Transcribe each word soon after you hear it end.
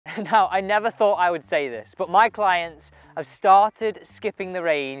Now, I never thought I would say this, but my clients have started skipping the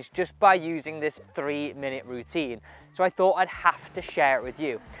range just by using this 3-minute routine. So I thought I'd have to share it with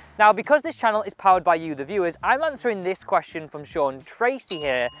you. Now, because this channel is powered by you, the viewers, I'm answering this question from Sean Tracy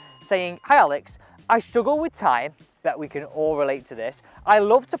here, saying, "Hi Alex, I struggle with time." Bet we can all relate to this. "I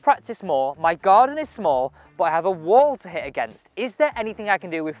love to practice more. My garden is small, but I have a wall to hit against. Is there anything I can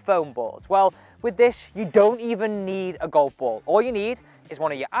do with foam balls?" Well, with this, you don't even need a golf ball. All you need is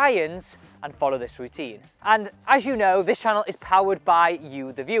one of your irons and follow this routine. And as you know, this channel is powered by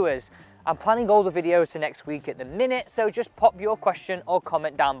you, the viewers. I'm planning all the videos for next week at the minute, so just pop your question or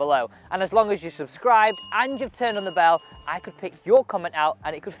comment down below. And as long as you're subscribed and you've turned on the bell, I could pick your comment out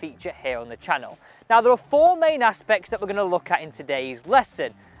and it could feature here on the channel. Now, there are 4 main aspects that we're going to look at in today's lesson.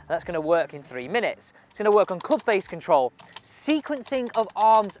 And that's going to work in 3 minutes. It's going to work on club face control, sequencing of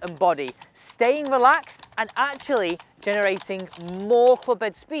arms and body, staying relaxed, and actually generating more club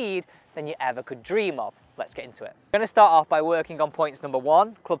head speed than you ever could dream of. Let's get into it. We're going to start off by working on points number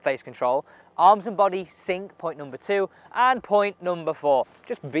 1, club face control, arms and body sync, point number 2, and point number 4,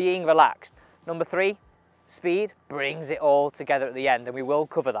 just being relaxed. Number 3, speed, brings it all together at the end, and we will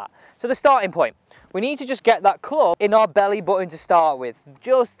cover that. So the starting point, we need to just get that club in our belly button to start with,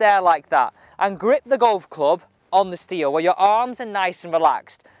 just there like that, and grip the golf club on the steel where your arms are nice and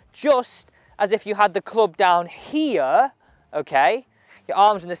relaxed, just as if you had the club down here, okay? Your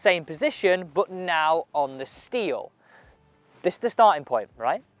arms in the same position, but now on the steel. This is the starting point,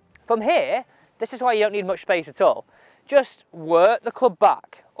 right? From here, this is why you don't need much space at all. Just work the club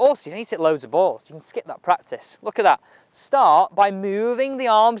back. Also, you don't need to hit loads of balls. You can skip that practice. Look at that. Start by moving the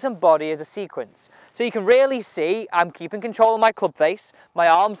arms and body as a sequence. So you can really see I'm keeping control of my club face. My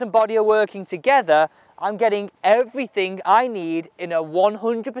arms and body are working together. I'm getting everything I need in a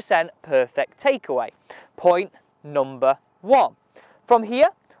 100% perfect takeaway. Point number 1. From here,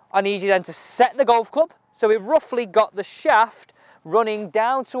 I need you then to set the golf club so we've roughly got the shaft running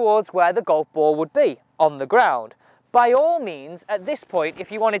down towards where the golf ball would be, on the ground. By all means, at this point,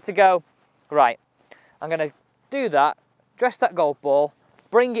 if you wanted to go, right, I'm going to do that, dress that golf ball,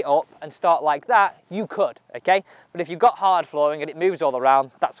 bring it up and start like that, you could, okay? But if you've got hard flooring and it moves all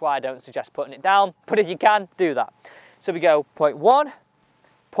around, that's why I don't suggest putting it down. But if you can, do that. So we go point 1,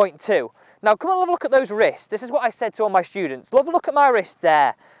 point 2. Now come on, have a look at those wrists. This is what I said to all my students. Love a look at my wrists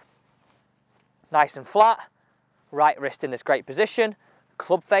there. Nice and flat. Right wrist in this great position.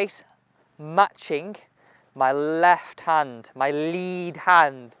 Club face matching my left hand, my lead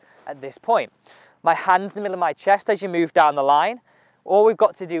hand at this point. My hand's in the middle of my chest as you move down the line. All we've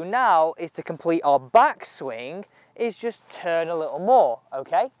got to do now is to complete our backswing is just turn a little more,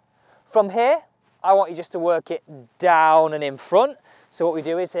 okay? From here, I want you just to work it down and in front. So what we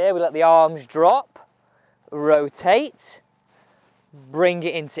do is here, we let the arms drop, rotate, bring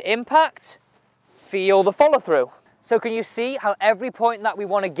it into impact, feel the follow through. So can you see how every point that we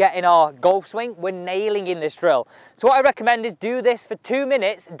want to get in our golf swing, we're nailing in this drill. So what I recommend is do this for 2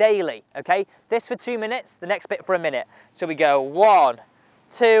 minutes daily, okay? This for 2 minutes, the next bit for a minute. So we go 1,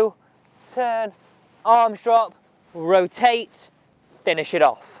 2, turn, arms drop, rotate, finish it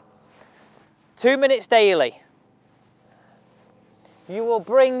off. 2 minutes daily. You will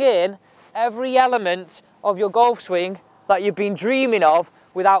bring in every element of your golf swing that you've been dreaming of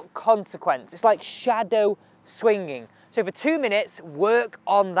without consequence. It's like shadow swinging. So for 2 minutes, work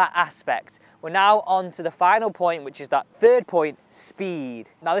on that aspect. We're now on to the final point, which is that 3rd point, speed.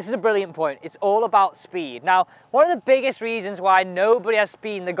 Now this is a brilliant point. It's all about speed. Now, one of the biggest reasons why nobody has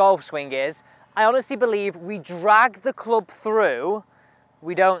speed in the golf swing is, I honestly believe we drag the club through,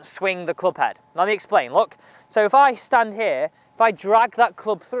 we don't swing the club head. Let me explain, look. So if I stand here, if I drag that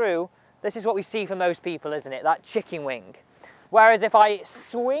club through, this is what we see for most people, isn't it? That chicken wing. Whereas if I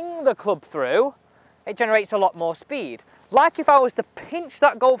swing the club through, it generates a lot more speed. Like if I was to pinch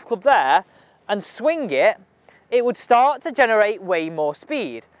that golf club there and swing it, it would start to generate way more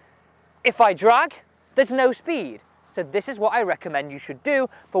speed. If I drag, there's no speed. So this is what I recommend you should do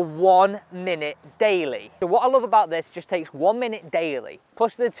for 1 minute daily. So what I love about this, just takes 1 minute daily.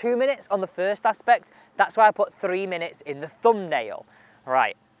 Plus the 2 minutes on the first aspect, that's why I put 3 minutes in the thumbnail.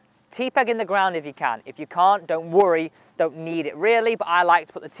 Right, T-peg in the ground if you can. If you can't, don't worry, don't need it really, but I like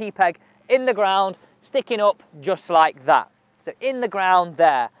to put the T-peg in the ground, sticking up just like that. So in the ground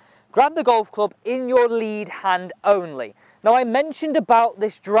there. Grab the golf club in your lead hand only. Now I mentioned about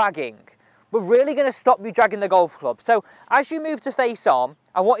this dragging. We're really going to stop you dragging the golf club. So as you move to face on,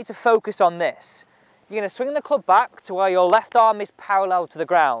 I want you to focus on this. You're going to swing the club back to where your left arm is parallel to the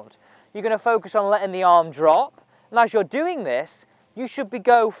ground. You're going to focus on letting the arm drop. And as you're doing this, you should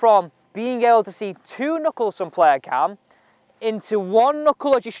go from being able to see 2 knuckles from player cam into one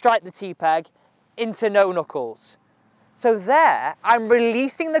knuckle as you strike the T-peg, into no knuckles. So there, I'm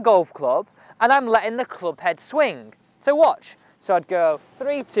releasing the golf club and I'm letting the club head swing. So watch. So I'd go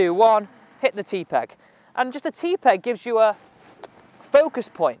 3, 2, 1, hit the T-peg. And just a T-peg gives you a focus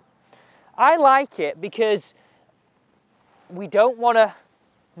point. I like it because we don't want to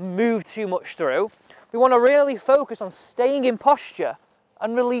move too much through. We want to really focus on staying in posture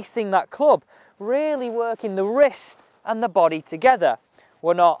and releasing that club, really working the wrist and the body together.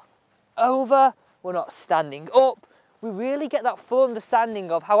 We're not over, we're not standing up. We really get that full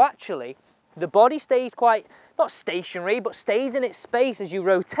understanding of how actually the body stays quite, not stationary, but stays in its space as you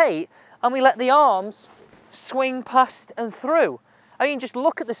rotate, and we let the arms swing past and through. I mean, just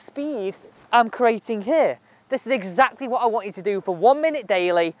look at the speed I'm creating here. This is exactly what I want you to do for 1 minute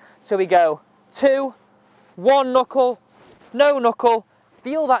daily. So we go 2, 1 knuckle, no knuckle,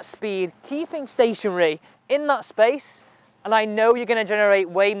 feel that speed, keeping stationary in that space, and I know you're going to generate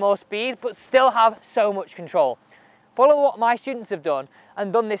way more speed, but still have so much control. Follow what my students have done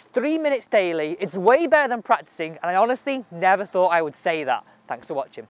and done this 3 minutes daily. It's way better than practicing, and I honestly never thought I would say that. Thanks for watching.